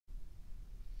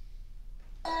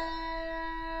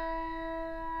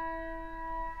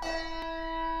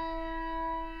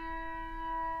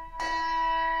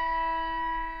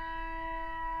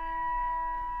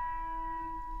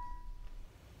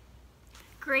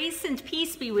Grace and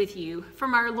peace be with you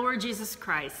from our Lord Jesus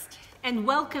Christ, and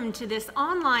welcome to this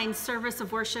online service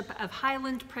of worship of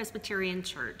Highland Presbyterian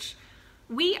Church.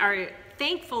 We are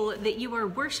thankful that you are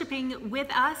worshiping with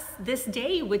us this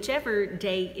day, whichever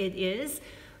day it is.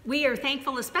 We are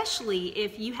thankful especially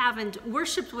if you haven't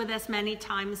worshiped with us many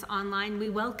times online. We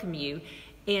welcome you,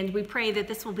 and we pray that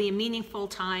this will be a meaningful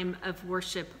time of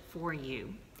worship for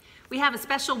you. We have a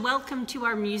special welcome to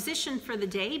our musician for the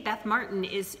day. Beth Martin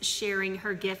is sharing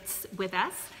her gifts with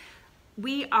us.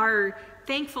 We are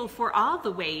thankful for all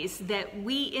the ways that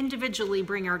we individually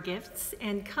bring our gifts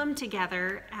and come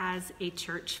together as a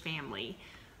church family.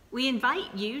 We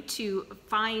invite you to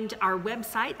find our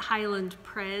website,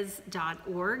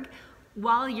 highlandpres.org.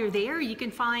 While you're there, you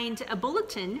can find a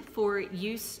bulletin for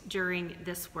use during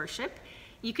this worship.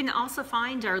 You can also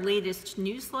find our latest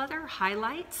newsletter,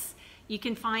 highlights. You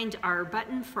can find our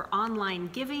button for online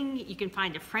giving. You can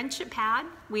find a friendship pad.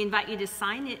 We invite you to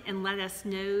sign it and let us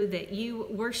know that you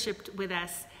worshiped with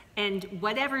us and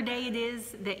whatever day it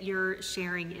is that you're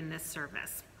sharing in this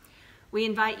service. We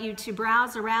invite you to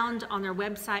browse around on our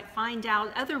website, find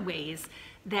out other ways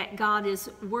that God is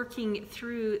working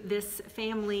through this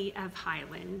family of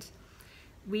Highland.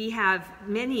 We have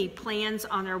many plans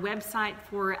on our website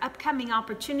for upcoming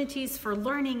opportunities for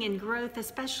learning and growth,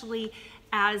 especially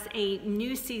as a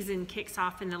new season kicks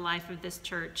off in the life of this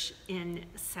church in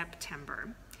September.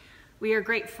 We are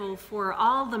grateful for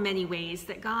all the many ways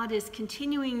that God is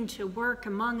continuing to work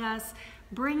among us,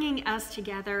 bringing us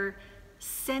together,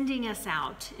 sending us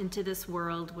out into this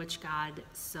world which God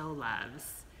so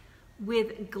loves.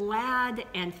 With glad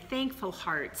and thankful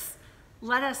hearts,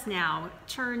 let us now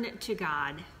turn to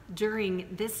God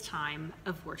during this time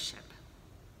of worship.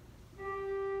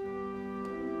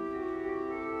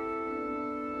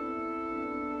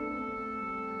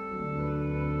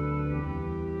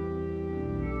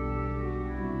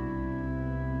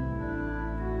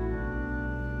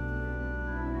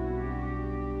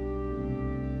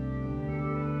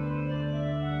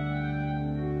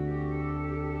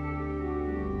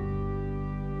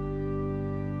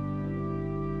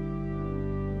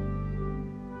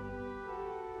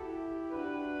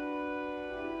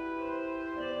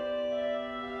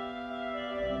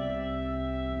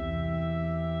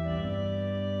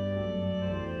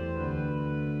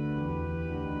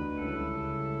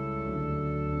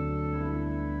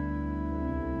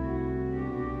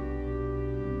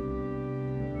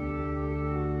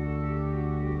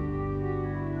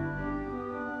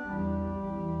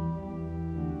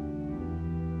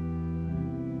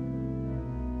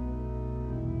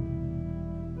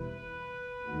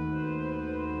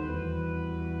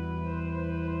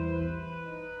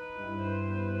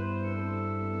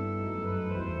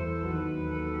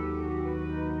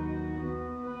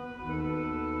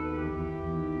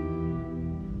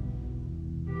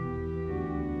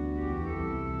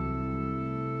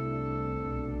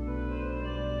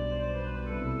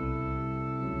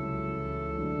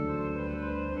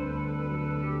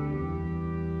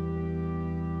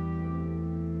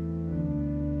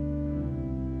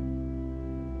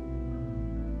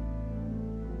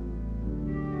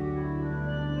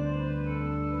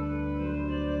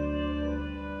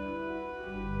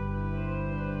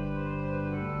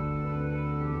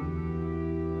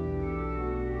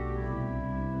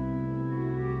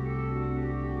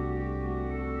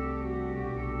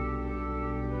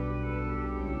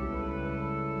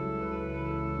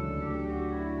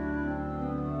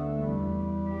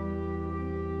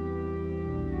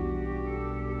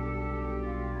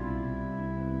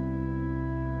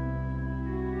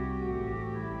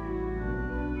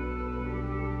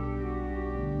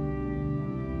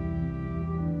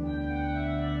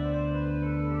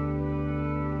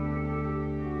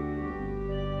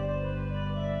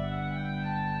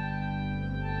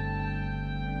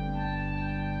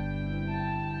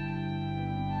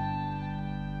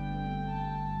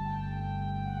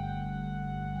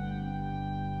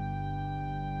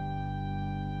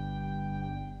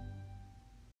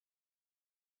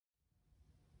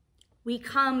 We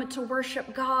come to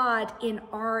worship God in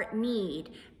our need,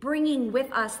 bringing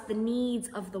with us the needs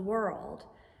of the world.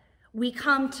 We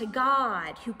come to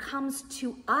God who comes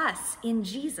to us in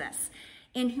Jesus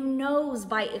and who knows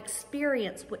by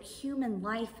experience what human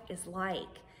life is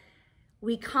like.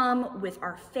 We come with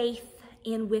our faith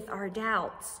and with our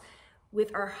doubts,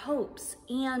 with our hopes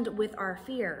and with our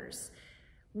fears.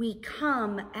 We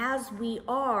come as we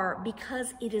are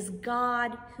because it is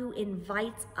God who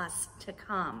invites us to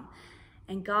come,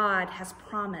 and God has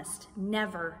promised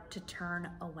never to turn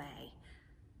away.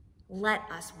 Let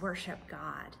us worship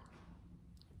God.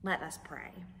 Let us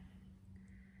pray.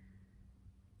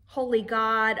 Holy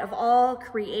God of all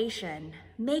creation,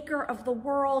 maker of the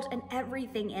world and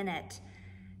everything in it,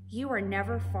 you are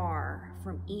never far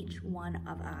from each one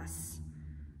of us.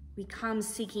 We come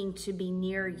seeking to be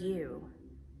near you.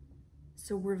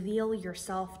 So reveal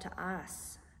yourself to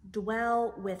us,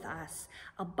 dwell with us,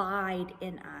 abide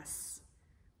in us.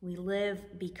 We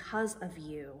live because of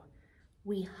you.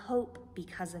 We hope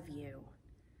because of you.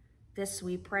 This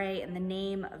we pray in the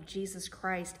name of Jesus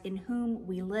Christ, in whom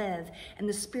we live, and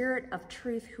the Spirit of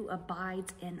truth who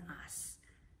abides in us.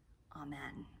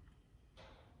 Amen.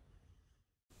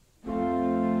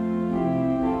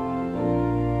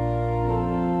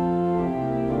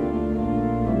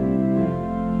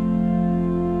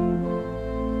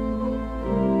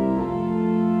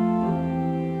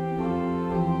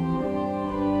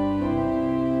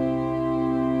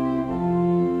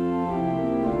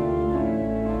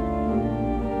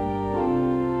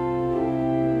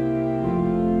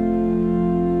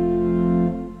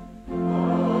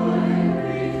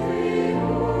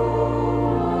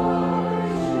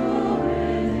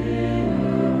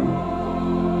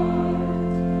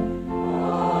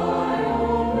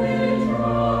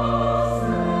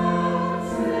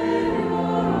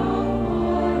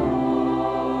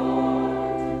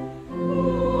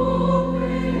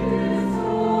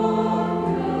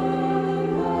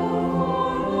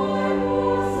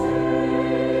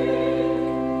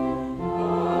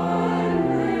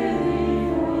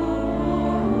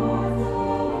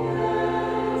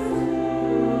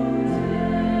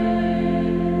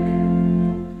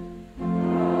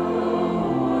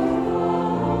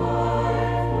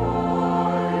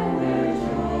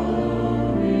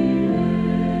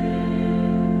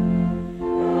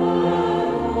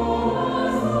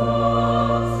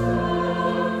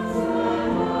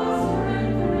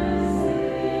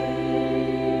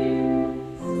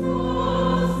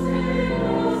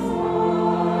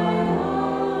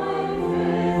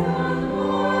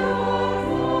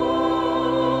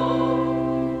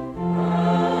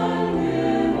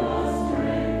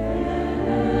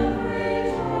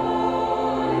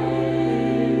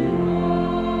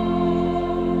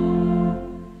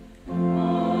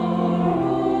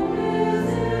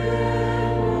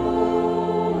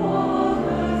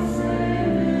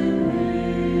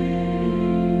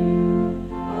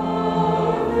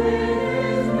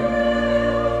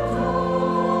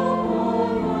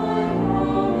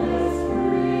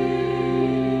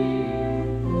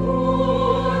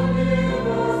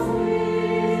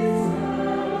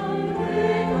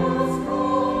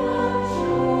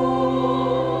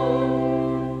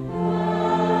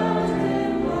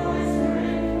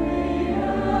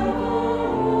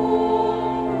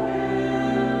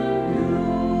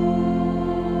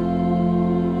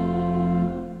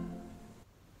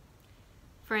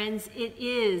 Friends, it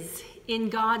is in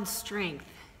God's strength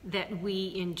that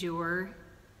we endure,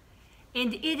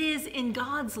 and it is in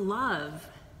God's love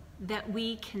that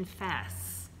we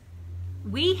confess.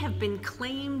 We have been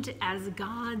claimed as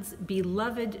God's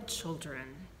beloved children.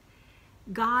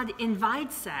 God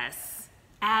invites us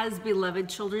as beloved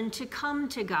children to come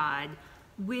to God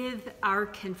with our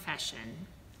confession,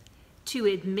 to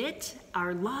admit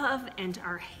our love and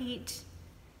our hate,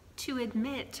 to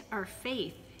admit our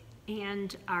faith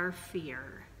and our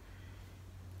fear.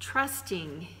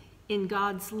 Trusting in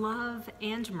God's love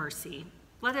and mercy,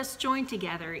 let us join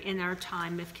together in our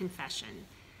time of confession.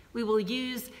 We will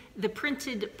use the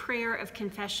printed prayer of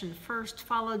confession first,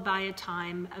 followed by a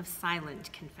time of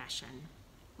silent confession.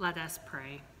 Let us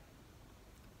pray.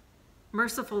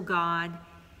 Merciful God,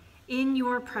 in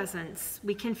your presence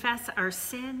we confess our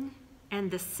sin and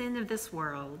the sin of this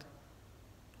world.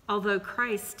 Although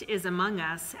Christ is among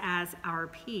us as our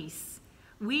peace,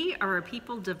 we are a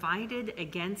people divided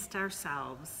against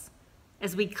ourselves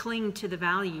as we cling to the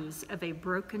values of a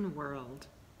broken world.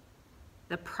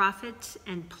 The profit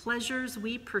and pleasures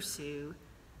we pursue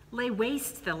lay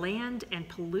waste the land and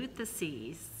pollute the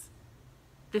seas.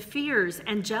 The fears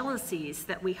and jealousies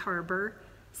that we harbor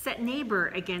set neighbor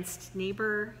against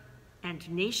neighbor and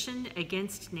nation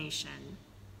against nation.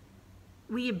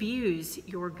 We abuse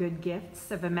your good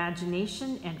gifts of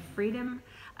imagination and freedom,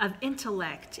 of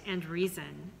intellect and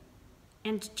reason,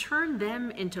 and turn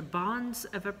them into bonds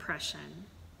of oppression.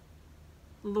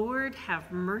 Lord,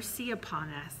 have mercy upon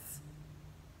us.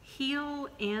 Heal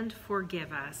and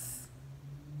forgive us.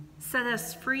 Set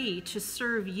us free to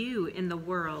serve you in the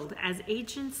world as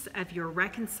agents of your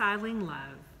reconciling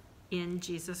love in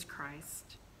Jesus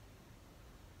Christ.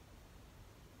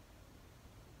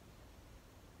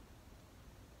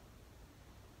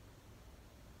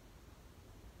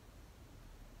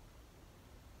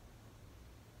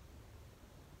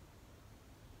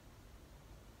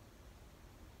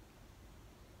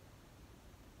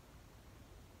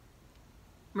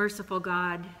 Merciful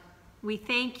God, we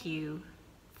thank you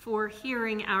for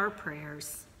hearing our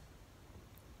prayers.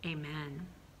 Amen.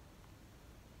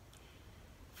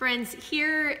 Friends,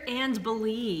 hear and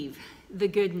believe the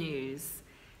good news.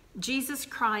 Jesus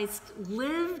Christ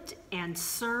lived and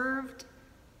served,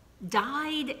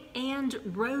 died and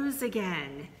rose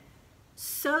again,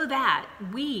 so that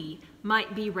we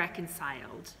might be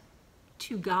reconciled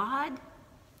to God,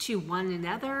 to one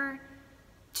another,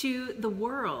 to the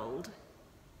world,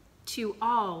 to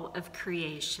all of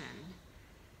creation.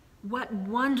 What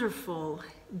wonderful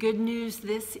good news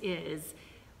this is.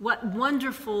 What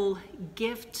wonderful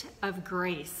gift of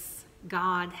grace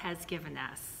God has given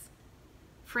us.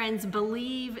 Friends,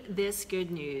 believe this good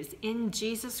news. In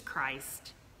Jesus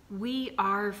Christ, we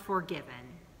are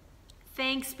forgiven.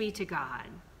 Thanks be to God.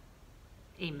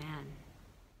 Amen.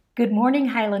 Good morning,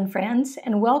 Highland friends,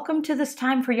 and welcome to this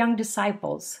time for young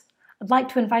disciples. I'd like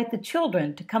to invite the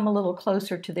children to come a little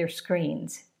closer to their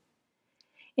screens.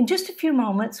 In just a few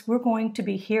moments, we're going to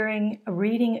be hearing a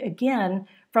reading again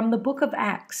from the book of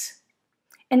Acts.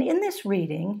 And in this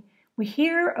reading, we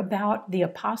hear about the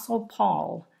Apostle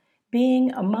Paul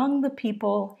being among the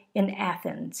people in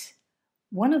Athens.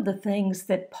 One of the things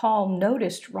that Paul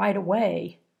noticed right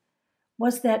away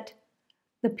was that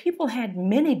the people had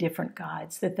many different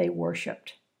gods that they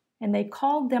worshiped, and they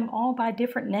called them all by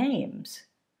different names.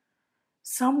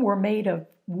 Some were made of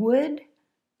wood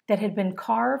that had been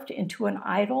carved into an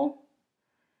idol.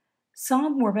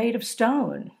 Some were made of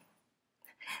stone.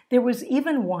 There was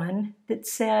even one that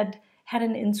had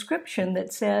an inscription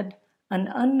that said, "An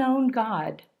unknown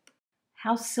God."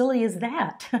 How silly is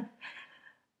that?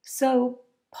 So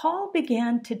Paul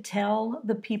began to tell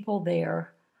the people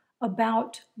there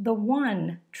about the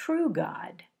one true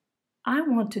God. I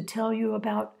want to tell you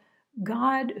about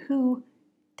God who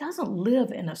doesn't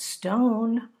live in a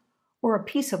stone or a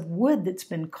piece of wood that's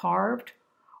been carved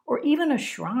or even a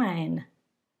shrine,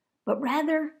 but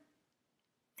rather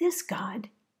this God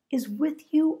is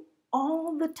with you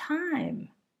all the time.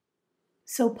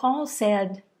 So Paul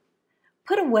said,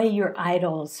 "Put away your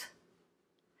idols.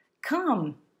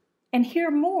 Come and hear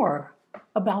more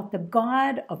about the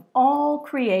God of all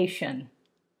creation."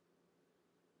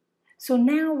 So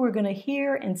now we're going to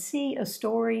hear and see a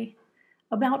story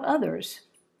about others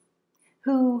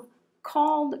who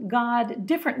called God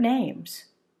different names,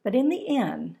 but in the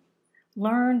end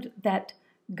learned that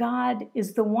God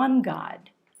is the one God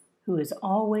who is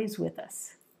always with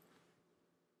us.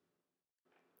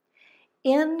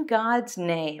 In God's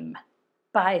Name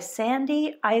by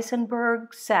Sandy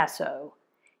Eisenberg Sasso,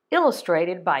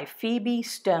 illustrated by Phoebe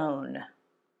Stone.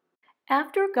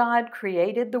 After God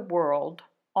created the world,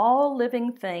 all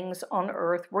living things on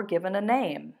earth were given a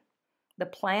name. The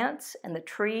plants and the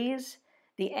trees,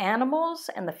 the animals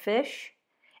and the fish,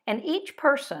 and each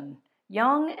person,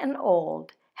 young and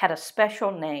old, had a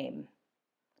special name.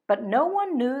 But no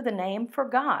one knew the name for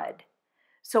God,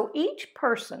 so each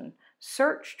person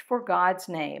searched for God's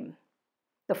name.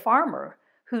 The farmer,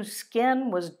 whose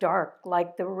skin was dark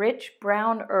like the rich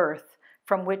brown earth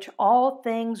from which all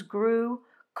things grew,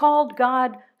 called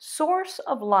God source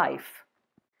of life.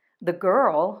 The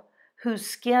girl, whose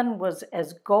skin was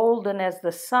as golden as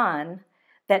the sun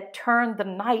that turned the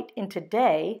night into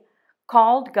day,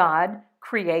 called God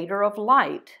creator of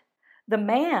light. The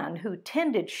man who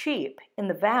tended sheep in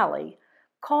the valley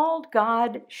called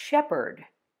God shepherd.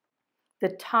 The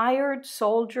tired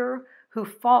soldier who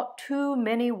fought too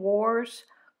many wars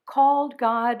called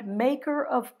God maker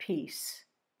of peace.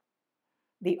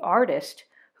 The artist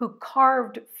who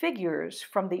carved figures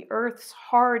from the earth's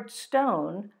hard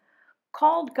stone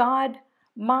called God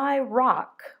my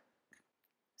rock.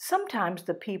 Sometimes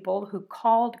the people who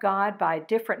called God by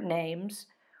different names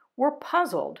were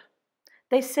puzzled.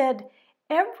 They said,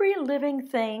 "Every living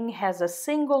thing has a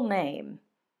single name.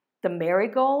 The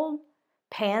marigold,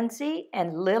 pansy,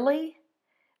 and lily,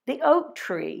 the oak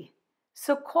tree,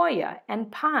 sequoia,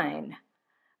 and pine.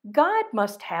 God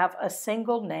must have a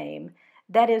single name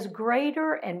that is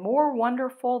greater and more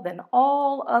wonderful than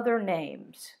all other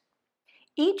names."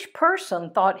 Each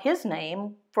person thought his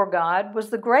name for God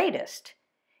was the greatest.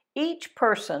 Each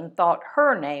person thought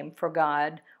her name for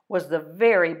God was the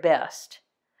very best.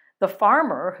 The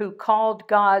farmer who called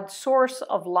God source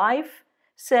of life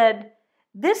said,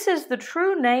 "This is the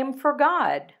true name for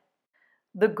God."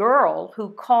 The girl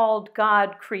who called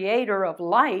God creator of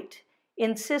light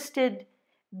insisted,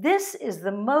 "This is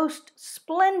the most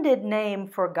splendid name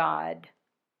for God."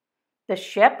 The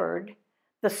shepherd,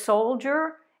 the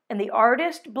soldier, and the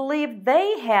artist believed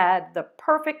they had the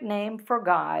perfect name for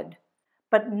God,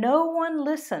 but no one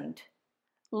listened,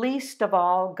 least of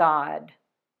all God.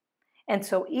 and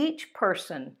so each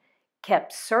person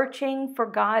kept searching for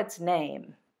God's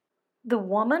name. The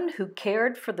woman who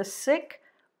cared for the sick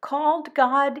called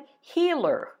God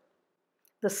Healer.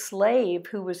 The slave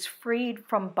who was freed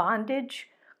from bondage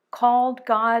called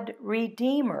God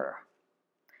Redeemer.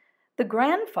 The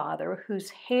grandfather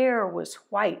whose hair was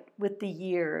white with the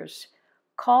years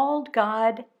called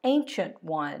God Ancient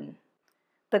One.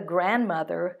 The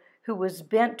grandmother who was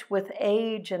bent with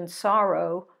age and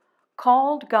sorrow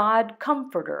called God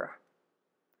Comforter.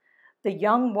 The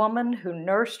young woman who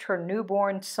nursed her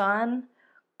newborn son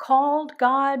called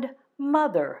God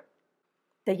Mother.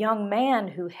 The young man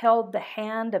who held the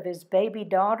hand of his baby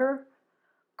daughter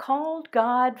called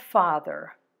God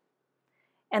Father.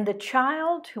 And the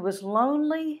child who was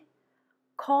lonely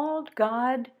called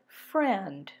God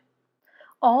Friend.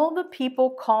 All the people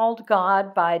called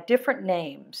God by different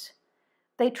names.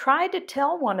 They tried to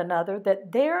tell one another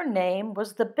that their name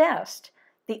was the best,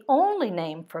 the only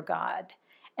name for God,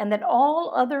 and that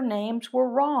all other names were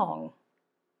wrong.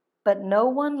 But no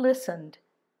one listened,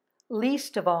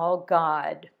 least of all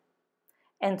God.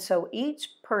 And so each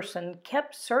person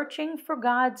kept searching for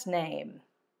God's name.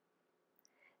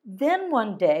 Then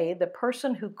one day, the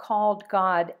person who called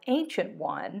God Ancient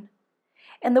One,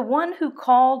 and the one who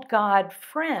called God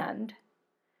Friend,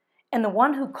 and the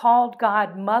one who called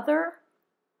God Mother,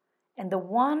 and the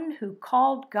one who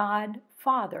called God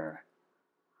Father,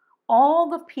 all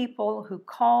the people who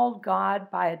called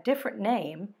God by a different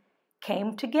name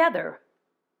came together.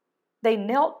 They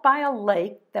knelt by a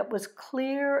lake that was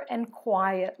clear and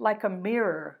quiet like a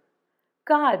mirror,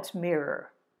 God's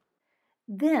mirror.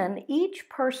 Then each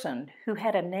person who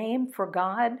had a name for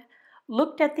God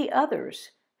looked at the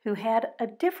others who had a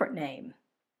different name.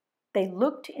 They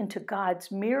looked into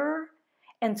God's mirror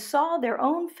and saw their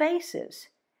own faces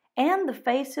and the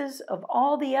faces of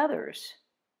all the others.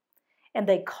 And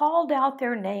they called out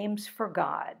their names for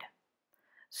God: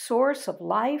 Source of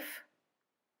life,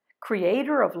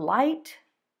 Creator of light,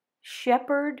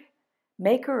 Shepherd,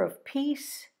 Maker of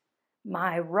peace,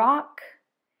 my rock,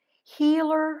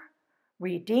 Healer,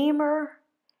 Redeemer,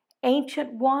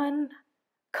 Ancient One,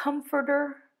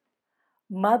 Comforter,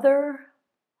 Mother,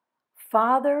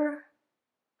 Father,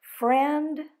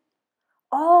 Friend,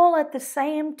 all at the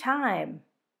same time.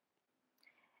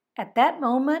 At that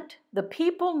moment, the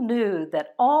people knew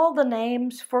that all the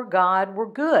names for God were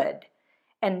good,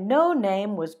 and no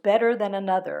name was better than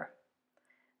another.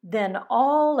 Then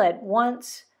all at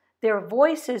once their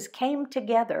voices came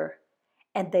together,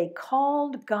 and they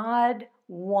called God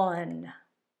One.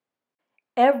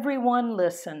 Everyone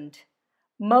listened,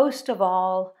 most of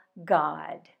all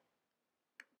God.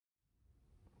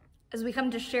 As we come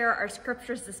to share our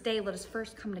scriptures this day, let us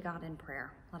first come to God in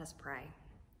prayer. Let us pray.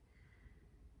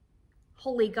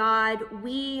 Holy God,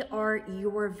 we are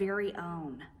your very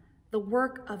own, the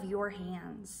work of your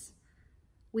hands.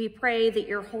 We pray that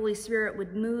your Holy Spirit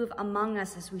would move among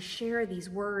us as we share these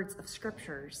words of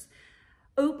scriptures.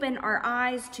 Open our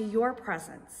eyes to your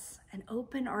presence and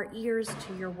open our ears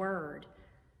to your word.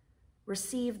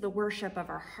 Receive the worship of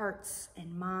our hearts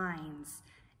and minds,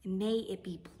 and may it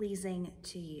be pleasing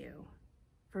to you.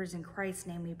 For it is in Christ's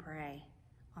name we pray.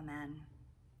 Amen.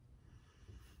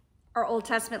 Our Old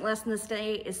Testament lesson this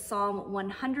day is Psalm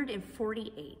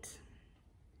 148.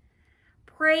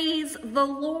 Praise the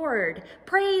Lord.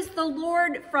 Praise the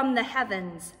Lord from the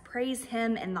heavens. Praise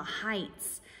him in the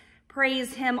heights.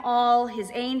 Praise him, all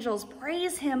his angels.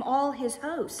 Praise him, all his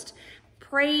host.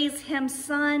 Praise him,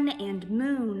 sun and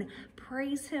moon.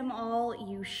 Praise him, all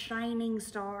you shining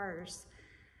stars.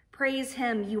 Praise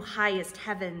him, you highest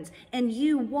heavens, and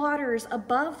you waters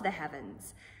above the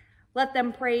heavens. Let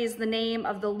them praise the name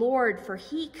of the Lord, for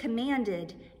he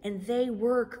commanded, and they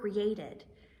were created.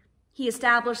 He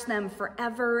established them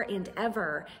forever and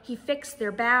ever. He fixed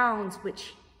their bounds,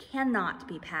 which cannot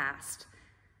be passed.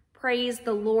 Praise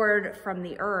the Lord from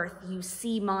the earth, you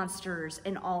sea monsters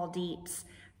in all deeps.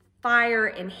 Fire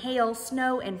and hail,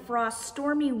 snow and frost,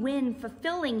 stormy wind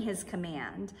fulfilling his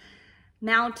command.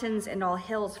 Mountains and all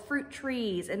hills, fruit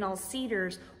trees and all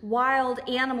cedars, wild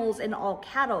animals and all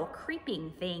cattle,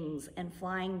 creeping things and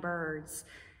flying birds.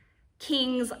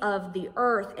 Kings of the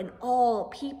earth and all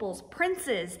peoples,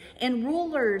 princes and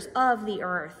rulers of the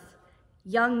earth,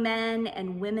 young men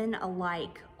and women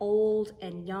alike, old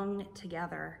and young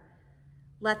together.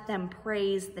 Let them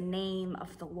praise the name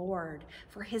of the Lord,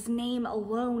 for his name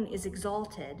alone is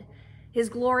exalted. His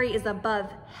glory is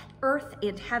above earth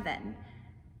and heaven.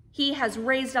 He has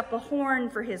raised up a horn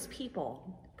for his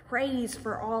people, praise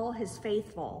for all his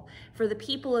faithful, for the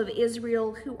people of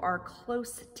Israel who are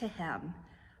close to him.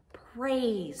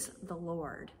 Praise the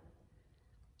Lord.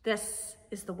 This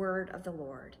is the word of the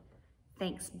Lord.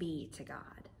 Thanks be to God.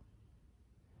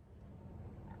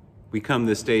 We come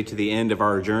this day to the end of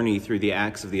our journey through the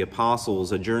Acts of the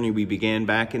Apostles, a journey we began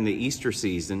back in the Easter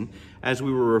season as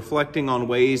we were reflecting on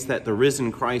ways that the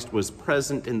risen Christ was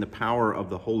present in the power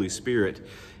of the Holy Spirit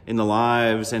in the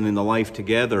lives and in the life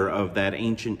together of that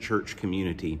ancient church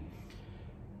community.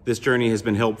 This journey has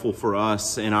been helpful for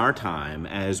us in our time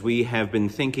as we have been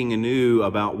thinking anew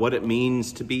about what it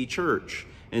means to be church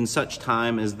in such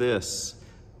time as this.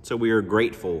 So we are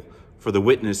grateful for the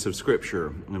witness of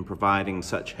Scripture and providing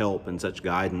such help and such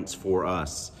guidance for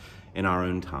us in our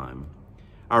own time.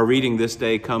 Our reading this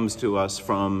day comes to us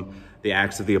from the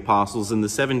Acts of the Apostles in the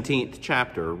 17th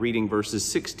chapter, reading verses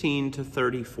 16 to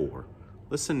 34.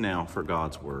 Listen now for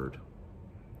God's word.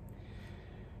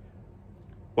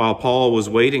 While Paul was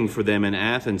waiting for them in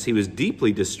Athens, he was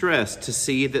deeply distressed to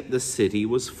see that the city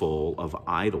was full of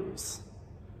idols.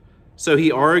 So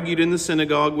he argued in the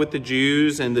synagogue with the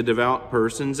Jews and the devout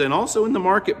persons, and also in the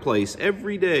marketplace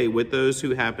every day with those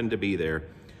who happened to be there.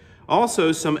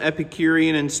 Also, some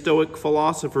Epicurean and Stoic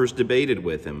philosophers debated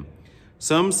with him.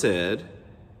 Some said,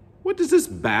 "What does this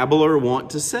babbler want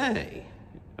to say?"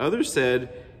 Others said,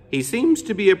 "He seems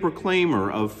to be a proclaimer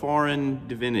of foreign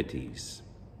divinities."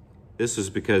 This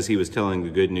was because he was telling the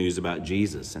good news about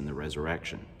Jesus and the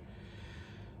resurrection.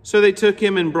 So they took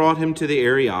him and brought him to the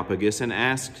Areopagus and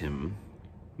asked him,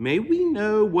 "May we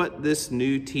know what this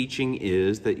new teaching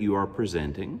is that you are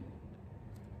presenting?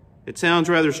 It sounds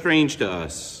rather strange to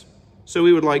us, so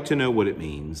we would like to know what it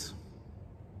means."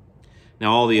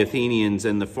 Now all the Athenians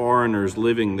and the foreigners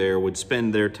living there would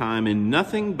spend their time in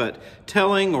nothing but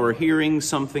telling or hearing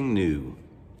something new.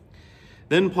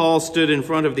 Then Paul stood in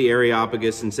front of the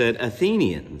Areopagus and said,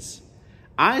 "Athenians,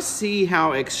 I see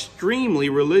how extremely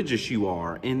religious you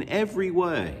are in every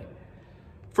way.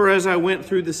 For as I went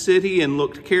through the city and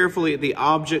looked carefully at the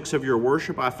objects of your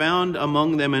worship, I found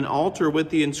among them an altar with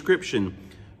the inscription,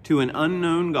 'To an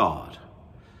unknown God.'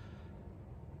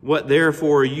 What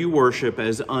therefore you worship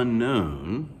as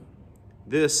unknown,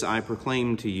 this I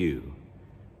proclaim to you.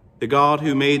 The God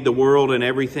who made the world and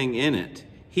everything in it,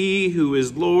 he who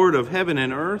is Lord of heaven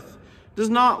and earth, does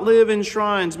not live in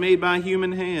shrines made by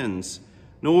human hands,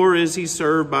 nor is he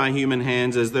served by human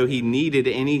hands as though he needed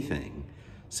anything,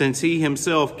 since he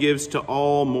himself gives to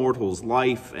all mortals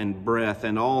life and breath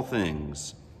and all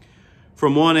things.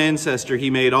 From one ancestor he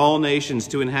made all nations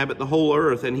to inhabit the whole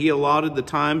earth, and he allotted the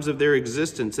times of their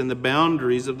existence and the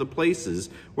boundaries of the places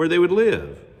where they would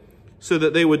live, so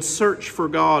that they would search for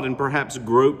God and perhaps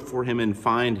grope for him and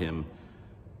find him,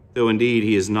 though indeed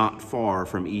he is not far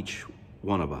from each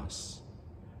one of us.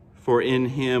 For in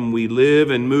him we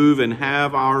live and move and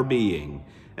have our being,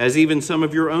 as even some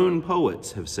of your own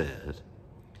poets have said.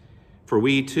 For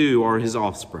we too are his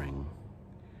offspring.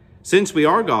 Since we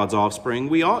are God's offspring,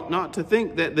 we ought not to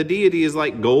think that the deity is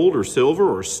like gold or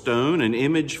silver or stone, an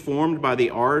image formed by the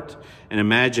art and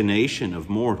imagination of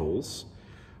mortals.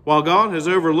 While God has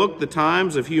overlooked the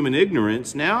times of human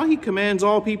ignorance, now he commands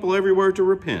all people everywhere to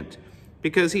repent,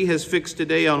 because he has fixed a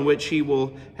day on which he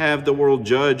will have the world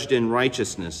judged in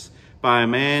righteousness by a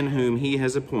man whom he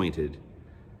has appointed.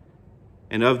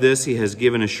 And of this he has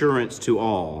given assurance to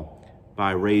all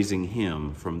by raising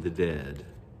him from the dead."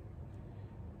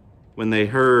 When they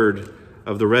heard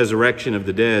of the resurrection of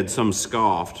the dead, some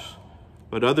scoffed,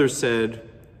 but others said,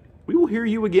 "We will hear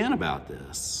you again about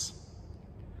this."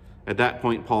 At that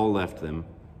point, Paul left them,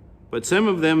 but some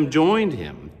of them joined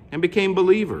him and became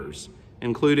believers,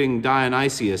 including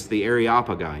Dionysius the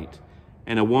Areopagite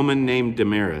and a woman named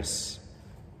Damaris,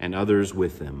 and others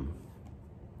with them.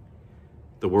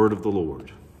 The word of the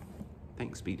Lord.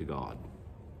 Thanks be to God.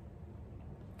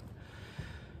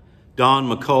 Don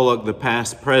McCulloch, the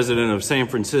past president of San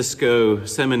Francisco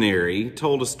Seminary,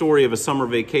 told a story of a summer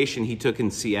vacation he took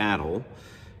in Seattle.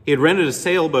 He had rented a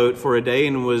sailboat for a day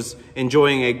and was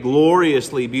enjoying a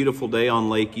gloriously beautiful day on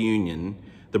Lake Union.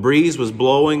 The breeze was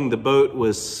blowing, the boat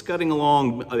was scudding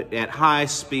along at high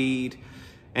speed,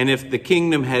 and if the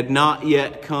kingdom had not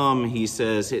yet come, he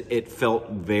says, it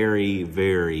felt very,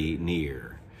 very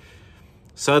near.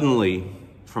 Suddenly,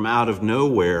 from out of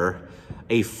nowhere,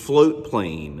 a float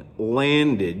plane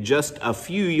landed just a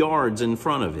few yards in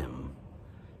front of him.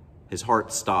 His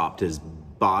heart stopped, his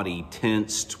body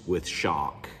tensed with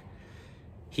shock.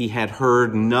 He had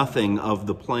heard nothing of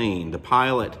the plane. The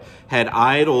pilot had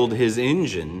idled his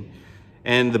engine,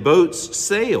 and the boat's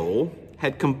sail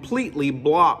had completely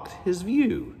blocked his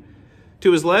view.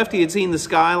 To his left, he had seen the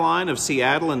skyline of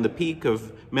Seattle and the peak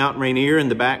of Mount Rainier in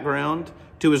the background.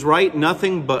 To his right,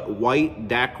 nothing but white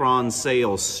Dacron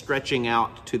sails stretching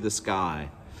out to the sky.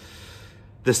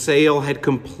 The sail had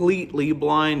completely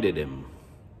blinded him.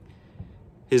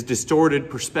 His distorted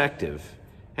perspective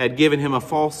had given him a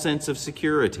false sense of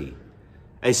security,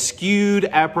 a skewed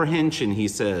apprehension, he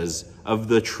says, of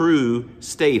the true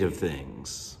state of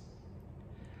things.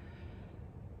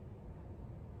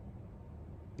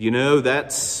 You know,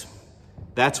 that's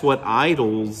what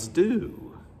idols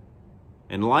do.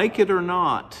 And like it or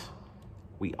not,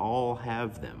 we all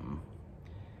have them.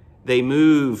 They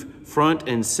move front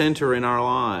and center in our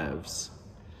lives,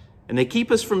 and they keep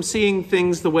us from seeing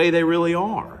things the way they really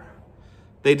are.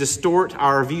 They distort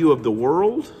our view of the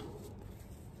world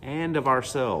and of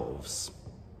ourselves.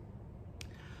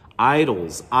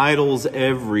 Idols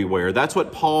everywhere. That's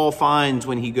what Paul finds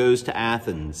when he goes to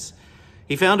Athens.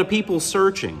 He found a people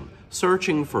searching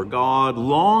for God,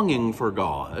 longing for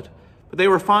God, but they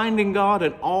were finding God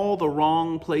in all the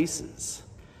wrong places.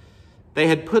 They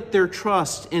had put their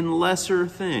trust in lesser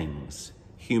things,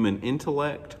 human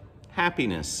intellect,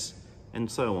 happiness, and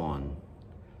so on.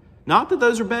 Not that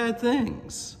those are bad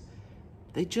things.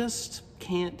 They just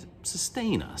can't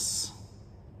sustain us.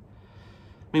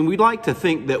 I mean, we'd like to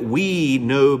think that we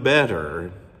know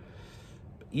better.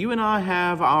 You and I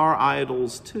have our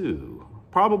idols too.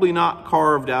 Probably not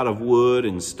carved out of wood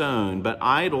and stone, but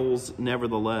idols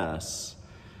nevertheless.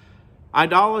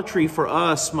 Idolatry for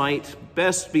us might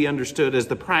best be understood as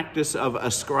the practice of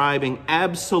ascribing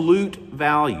absolute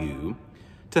value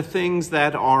to things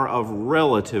that are of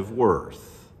relative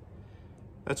worth.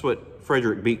 That's what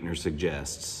Frederick Buechner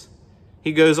suggests.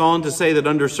 He goes on to say that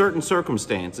under certain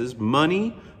circumstances,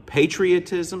 money,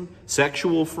 patriotism,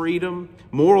 sexual freedom,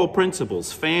 moral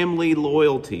principles, family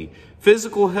loyalty,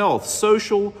 physical health,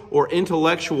 social or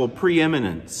intellectual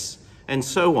preeminence, and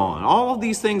so on. All of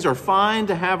these things are fine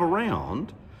to have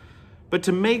around, but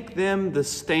to make them the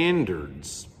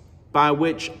standards by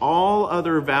which all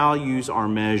other values are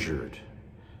measured,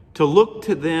 to look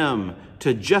to them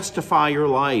to justify your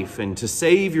life and to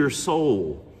save your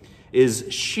soul, is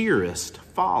sheerest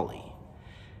folly.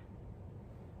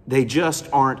 They just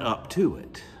aren't up to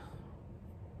it.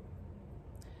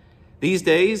 These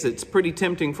days, it's pretty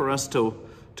tempting for us to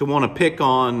want to pick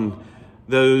on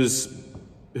those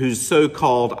whose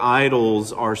so-called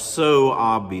idols are so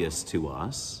obvious to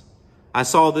us. I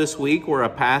saw this week where a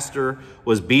pastor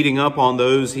was beating up on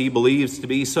those he believes to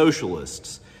be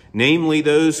socialists, namely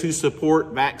those who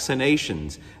support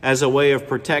vaccinations as a way of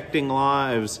protecting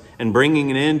lives and bringing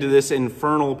an end to this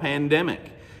infernal pandemic.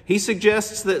 He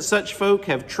suggests that such folk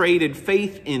have traded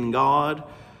faith in God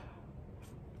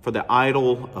for the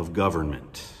idol of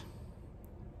government.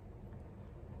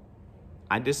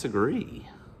 I disagree.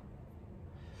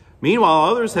 Meanwhile,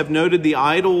 others have noted the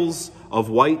idols of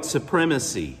white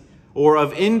supremacy or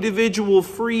of individual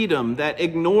freedom that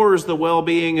ignores the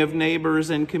well-being of neighbors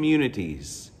and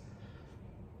communities.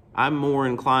 I'm more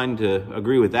inclined to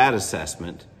agree with that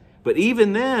assessment. But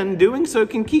even then, doing so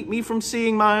can keep me from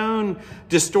seeing my own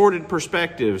distorted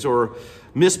perspectives or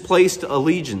misplaced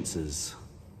allegiances.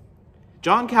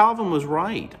 John Calvin was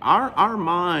right. Our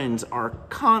minds are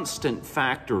constant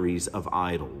factories of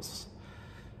idols.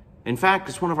 In fact,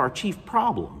 it's one of our chief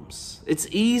problems. It's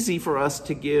easy for us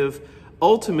to give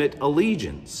ultimate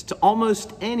allegiance to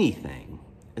almost anything,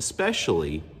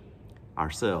 especially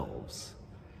ourselves,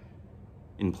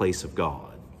 in place of God.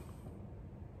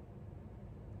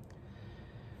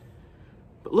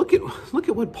 But look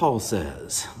at what Paul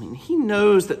says. I mean, he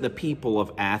knows that the people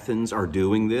of Athens are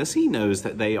doing this. He knows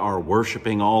that they are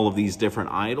worshiping all of these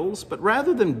different idols. But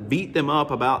rather than beat them up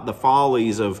about the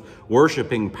follies of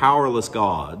worshiping powerless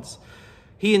gods,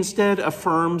 he instead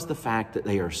affirms the fact that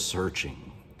they are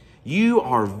searching. You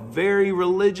are very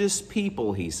religious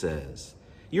people, he says.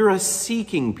 You're a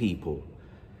seeking people.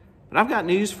 But I've got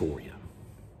news for you.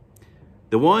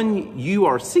 The one you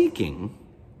are seeking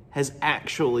has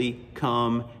actually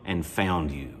come and found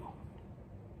you.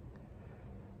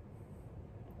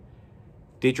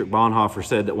 Dietrich Bonhoeffer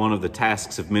said that one of the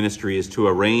tasks of ministry is to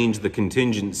arrange the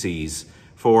contingencies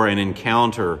for an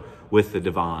encounter with the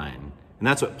divine. And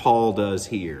that's what Paul does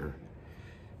here.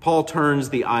 Paul turns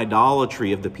the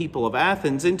idolatry of the people of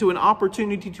Athens into an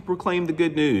opportunity to proclaim the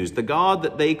good news. The God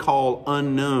that they call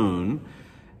unknown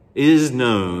is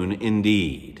known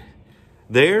indeed.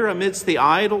 There, amidst the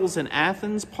idols in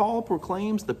Athens, Paul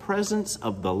proclaims the presence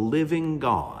of the living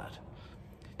God.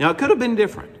 Now, it could have been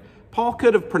different. Paul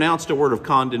could have pronounced a word of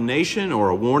condemnation or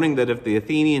a warning that if the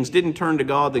Athenians didn't turn to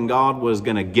God, then God was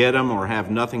going to get them or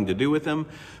have nothing to do with them.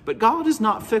 But God is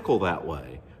not fickle that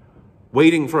way,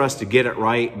 waiting for us to get it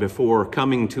right before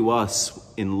coming to us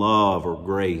in love or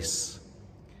grace.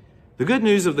 The good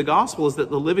news of the gospel is that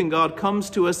the living God comes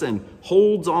to us and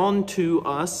holds on to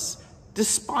us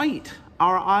despite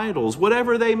our idols,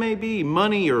 whatever they may be,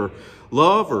 money or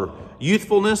love or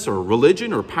youthfulness or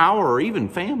religion or power or even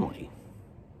family.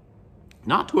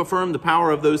 Not to affirm the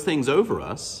power of those things over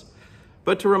us,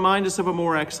 but to remind us of a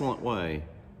more excellent way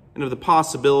and of the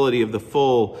possibility of the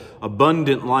full,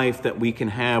 abundant life that we can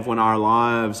have when our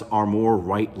lives are more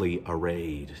rightly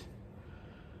arrayed.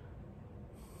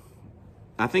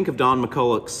 I think of Don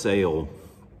McCulloch's sail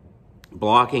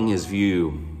blocking his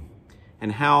view,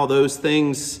 and how those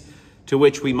things to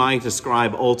which we might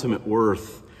ascribe ultimate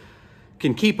worth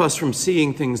can keep us from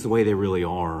seeing things the way they really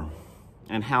are,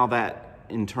 and how that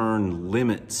in turn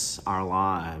limits our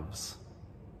lives.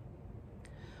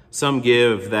 Some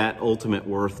give that ultimate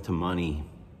worth to money.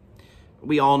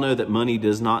 We all know that money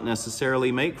does not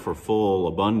necessarily make for full,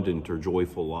 abundant, or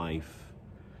joyful life.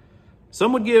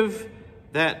 Some would give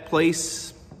that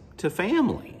place to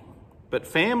family. But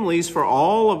families, for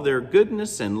all of their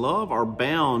goodness and love, are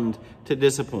bound to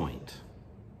disappoint.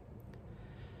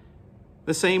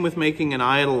 The same with making an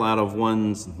idol out of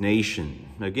one's nation.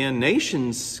 Again,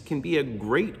 nations can be a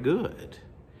great good.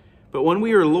 But when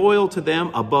we are loyal to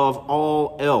them above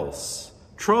all else,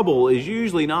 trouble is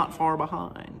usually not far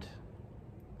behind.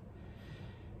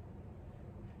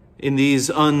 In these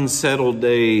unsettled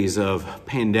days of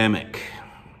pandemic,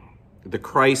 the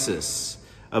crisis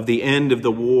of the end of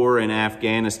the war in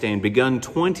Afghanistan, begun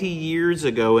 20 years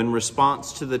ago in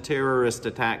response to the terrorist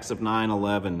attacks of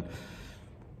 9/11,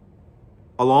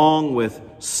 along with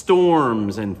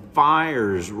storms and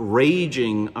fires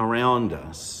raging around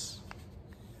us.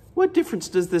 What difference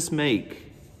does this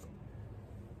make?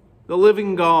 The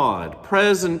living God,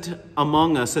 present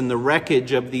among us in the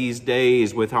wreckage of these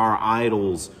days with our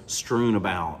idols strewn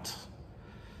about.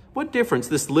 What difference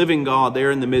this living God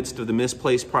there in the midst of the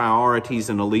misplaced priorities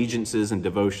and allegiances and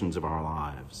devotions of our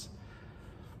lives?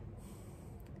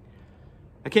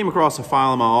 I came across a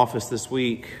file in my office this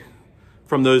week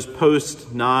from those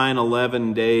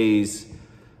post-9/11 days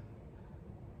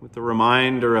with the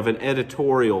reminder of an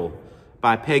editorial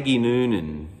by Peggy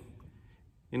Noonan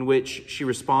in which she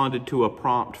responded to a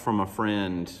prompt from a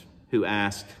friend who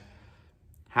asked,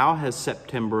 "How has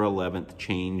September 11th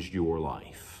changed your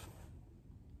life?"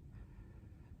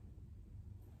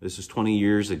 This was 20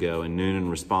 years ago, and Noonan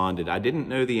responded, "I didn't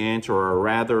know the answer, or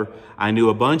rather, I knew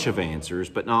a bunch of answers,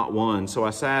 but not one. So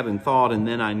I sat and thought, and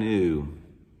then I knew."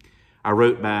 I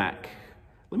wrote back,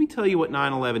 "Let me tell you what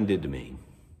 9/11 did to me.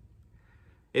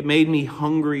 It made me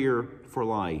hungrier for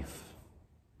life.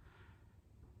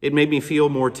 It made me feel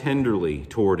more tenderly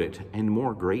toward it and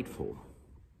more grateful.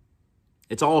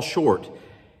 It's all short.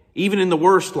 Even in the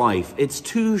worst life, it's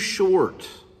too short.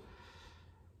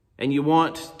 And you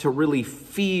want to really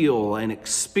feel and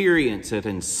experience it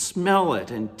and smell it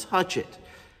and touch it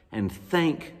and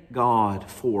thank God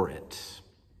for it."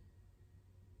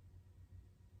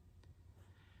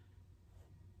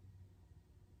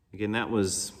 Again, that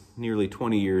was nearly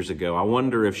 20 years ago. I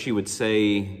wonder if she would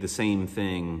say the same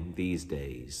thing these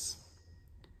days.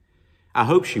 I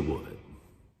hope she would.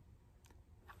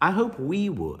 I hope we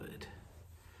would.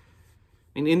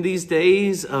 And in these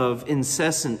days of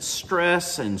incessant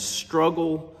stress and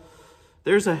struggle,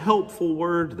 there's a helpful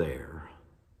word there.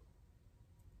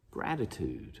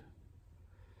 Gratitude.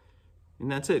 And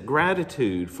that's it,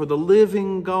 gratitude for the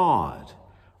living God,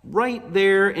 right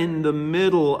there in the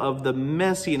middle of the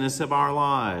messiness of our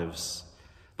lives.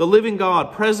 The living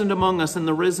God present among us in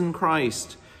the risen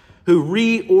Christ, who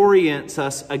reorients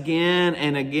us again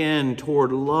and again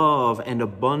toward love and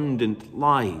abundant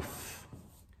life.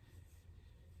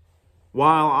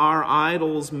 While our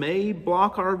idols may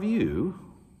block our view,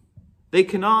 they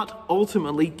cannot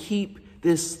ultimately keep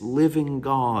this living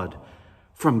God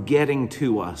from getting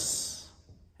to us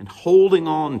and holding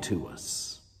on to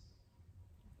us.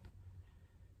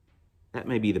 That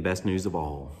may be the best news of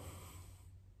all.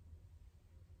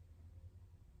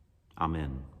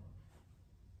 Amen.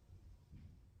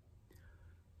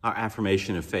 Our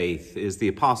affirmation of faith is the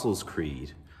Apostles'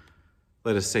 Creed.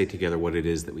 Let us say together what it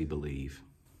is that we believe.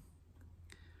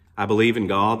 I believe in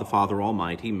God, the Father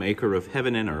Almighty, maker of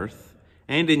heaven and earth,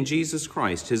 and in Jesus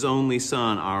Christ, his only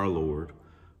Son, our Lord,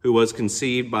 who was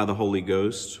conceived by the Holy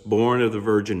Ghost, born of the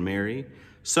Virgin Mary,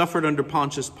 suffered under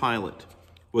Pontius Pilate,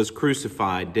 was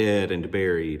crucified, dead, and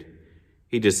buried.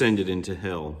 He descended into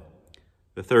hell.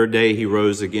 The third day he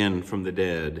rose again from the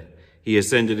dead. He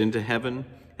ascended into heaven,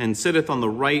 and sitteth on the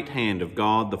right hand of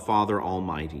God the Father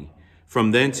Almighty.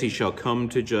 From thence he shall come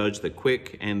to judge the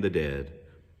quick and the dead.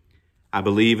 I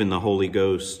believe in the Holy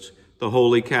Ghost, the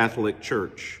Holy Catholic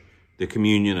Church, the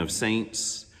communion of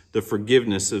saints, the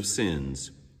forgiveness of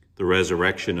sins, the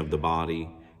resurrection of the body,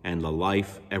 and the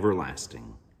life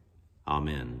everlasting.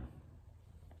 Amen.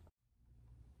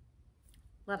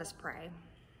 Let us pray.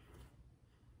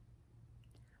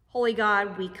 Holy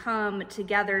God, we come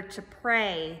together to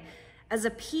pray as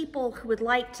a people who would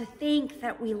like to think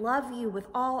that we love you with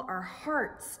all our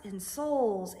hearts and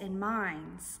souls and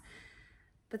minds.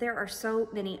 But there are so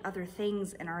many other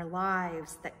things in our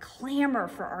lives that clamor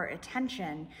for our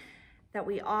attention that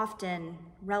we often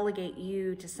relegate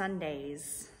you to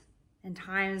Sundays and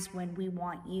times when we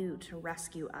want you to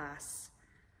rescue us.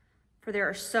 For there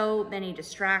are so many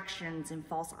distractions and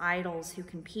false idols who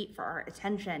compete for our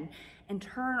attention and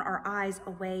turn our eyes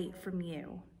away from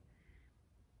you.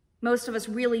 Most of us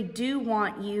really do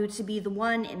want you to be the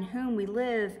one in whom we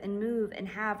live and move and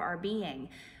have our being.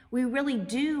 We really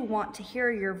do want to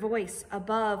hear your voice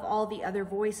above all the other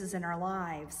voices in our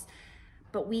lives,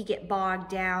 but we get bogged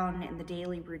down in the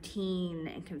daily routine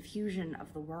and confusion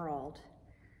of the world.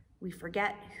 We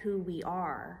forget who we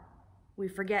are. We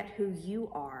forget who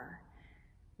you are.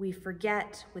 We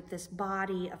forget what this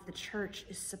body of the church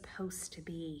is supposed to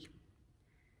be.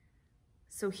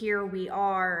 So here we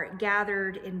are,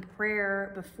 gathered in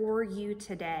prayer before you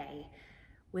today,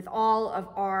 with all of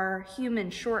our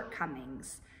human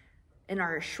shortcomings and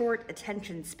our short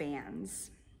attention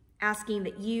spans, asking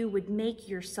that you would make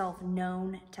yourself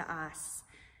known to us,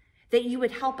 that you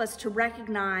would help us to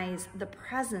recognize the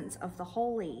presence of the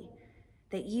holy,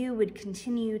 that you would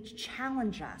continue to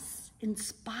challenge us,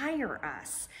 inspire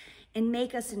us, and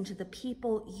make us into the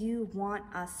people you want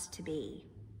us to be.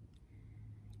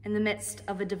 In the midst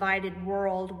of a divided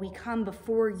world, we come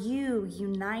before you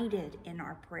united in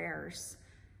our prayers.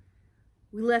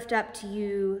 We lift up to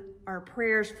you our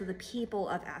prayers for the people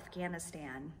of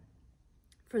Afghanistan,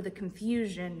 for the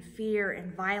confusion, fear,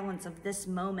 and violence of this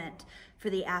moment for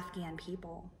the Afghan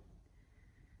people.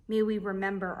 May we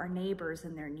remember our neighbors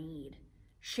and their need,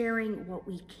 sharing what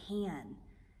we can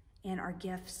and our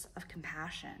gifts of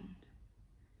compassion.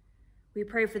 We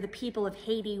pray for the people of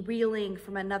Haiti, reeling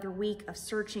from another week of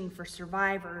searching for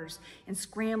survivors and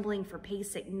scrambling for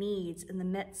basic needs in the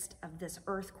midst of this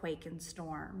earthquake and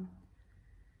storm.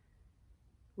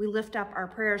 We lift up our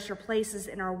prayers for places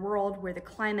in our world where the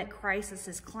climate crisis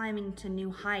is climbing to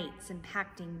new heights,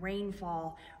 impacting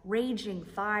rainfall, raging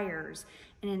fires,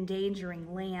 and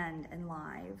endangering land and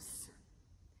lives.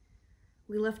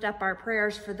 We lift up our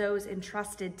prayers for those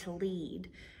entrusted to lead,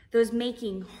 those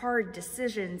making hard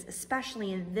decisions,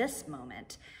 especially in this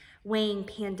moment, weighing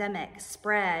pandemic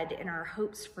spread and our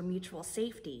hopes for mutual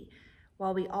safety,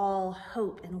 while we all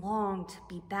hope and long to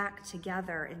be back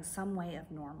together in some way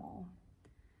of normal.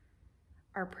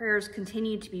 Our prayers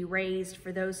continue to be raised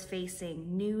for those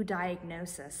facing new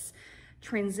diagnosis,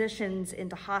 transitions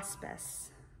into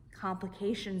hospice,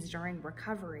 complications during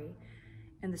recovery,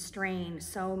 and the strain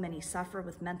so many suffer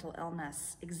with mental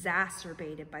illness,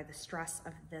 exacerbated by the stress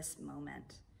of this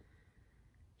moment.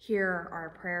 Hear our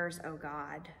prayers, O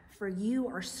God, for you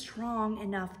are strong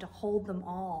enough to hold them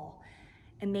all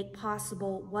and make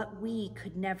possible what we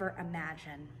could never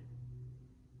imagine.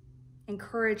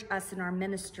 Encourage us in our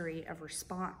ministry of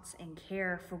response and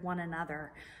care for one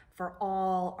another, for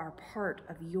all are part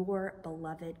of your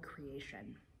beloved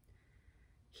creation.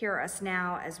 Hear us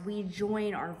now as we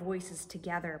join our voices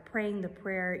together, praying the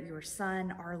prayer your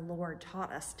Son, our Lord,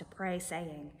 taught us to pray,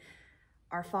 saying,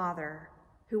 Our Father,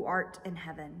 who art in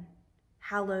heaven,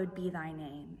 hallowed be thy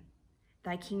name.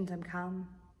 Thy kingdom come,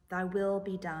 thy will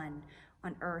be done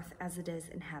on earth as it is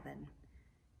in heaven.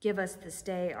 Give us this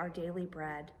day our daily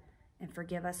bread, and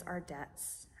forgive us our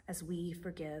debts as we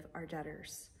forgive our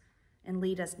debtors. And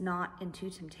lead us not into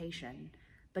temptation,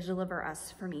 but deliver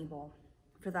us from evil.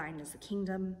 For thine is the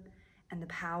kingdom, and the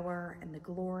power, and the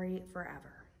glory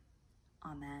forever.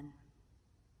 Amen.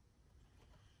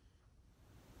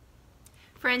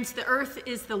 Friends, the earth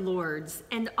is the Lord's,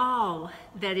 and all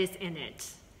that is in it.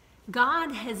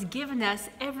 God has given us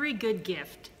every good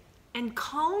gift and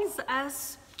calls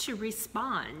us to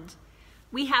respond.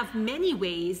 We have many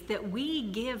ways that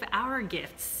we give our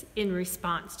gifts in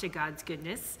response to God's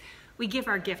goodness. We give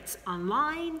our gifts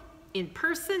online, in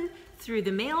person, through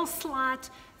the mail slot,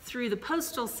 through the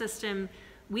postal system.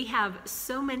 We have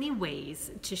so many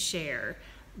ways to share,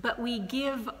 but we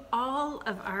give all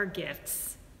of our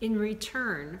gifts in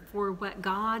return for what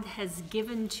God has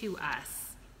given to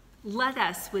us. Let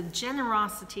us, with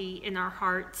generosity in our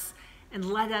hearts, and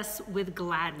let us, with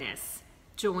gladness,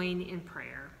 join in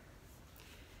prayer.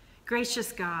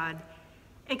 Gracious God,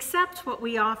 accept what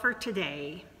we offer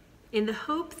today in the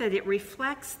hope that it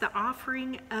reflects the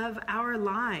offering of our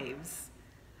lives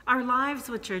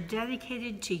which are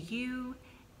dedicated to you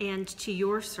and to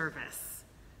your service.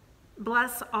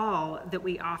 Bless all that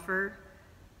we offer,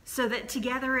 so that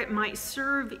together it might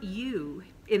serve you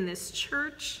in this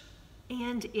church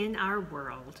and in our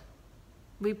world.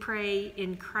 We pray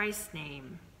in Christ's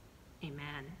name.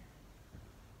 Amen.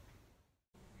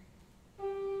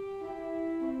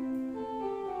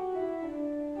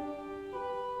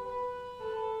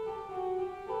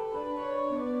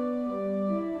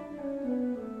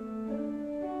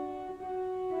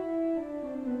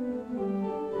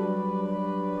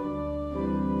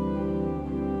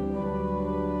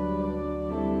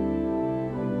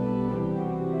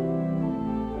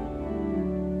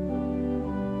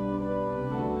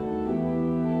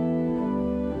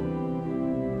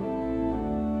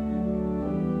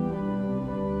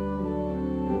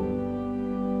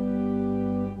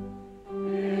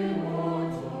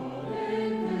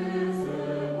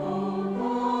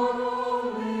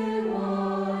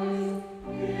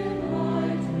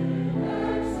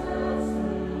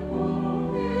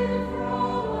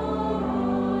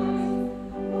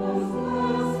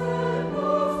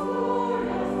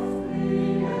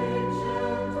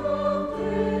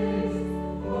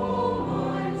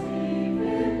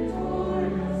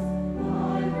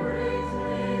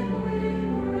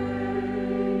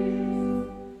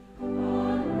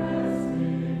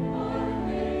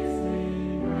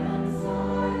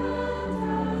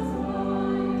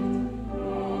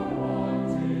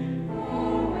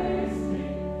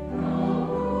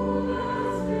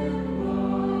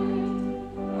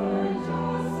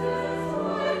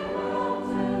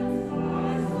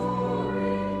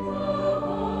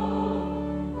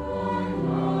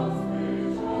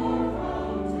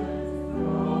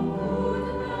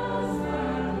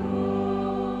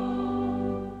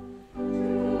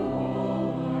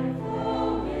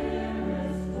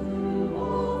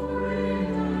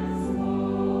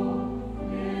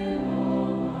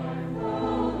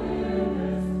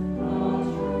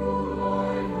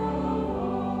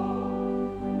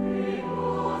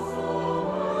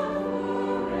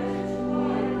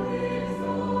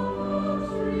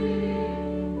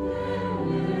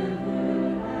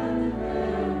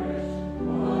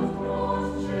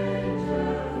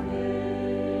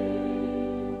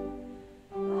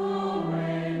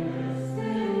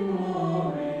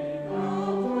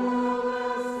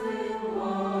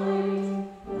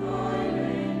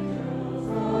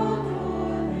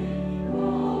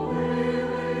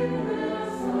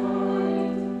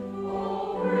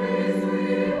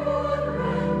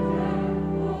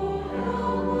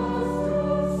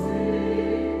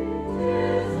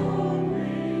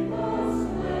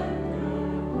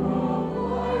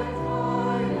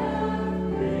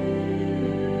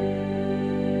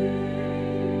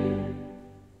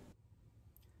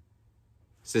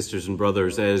 Sisters and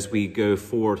brothers, as we go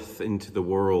forth into the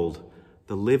world,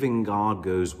 the living God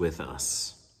goes with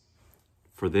us.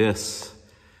 For this,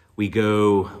 we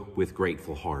go with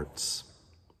grateful hearts.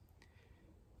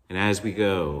 And as we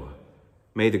go,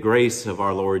 may the grace of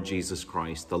our Lord Jesus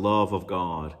Christ, the love of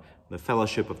God, the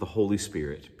fellowship of the Holy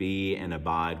Spirit be and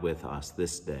abide with us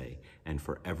this day and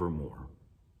forevermore.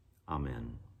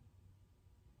 Amen.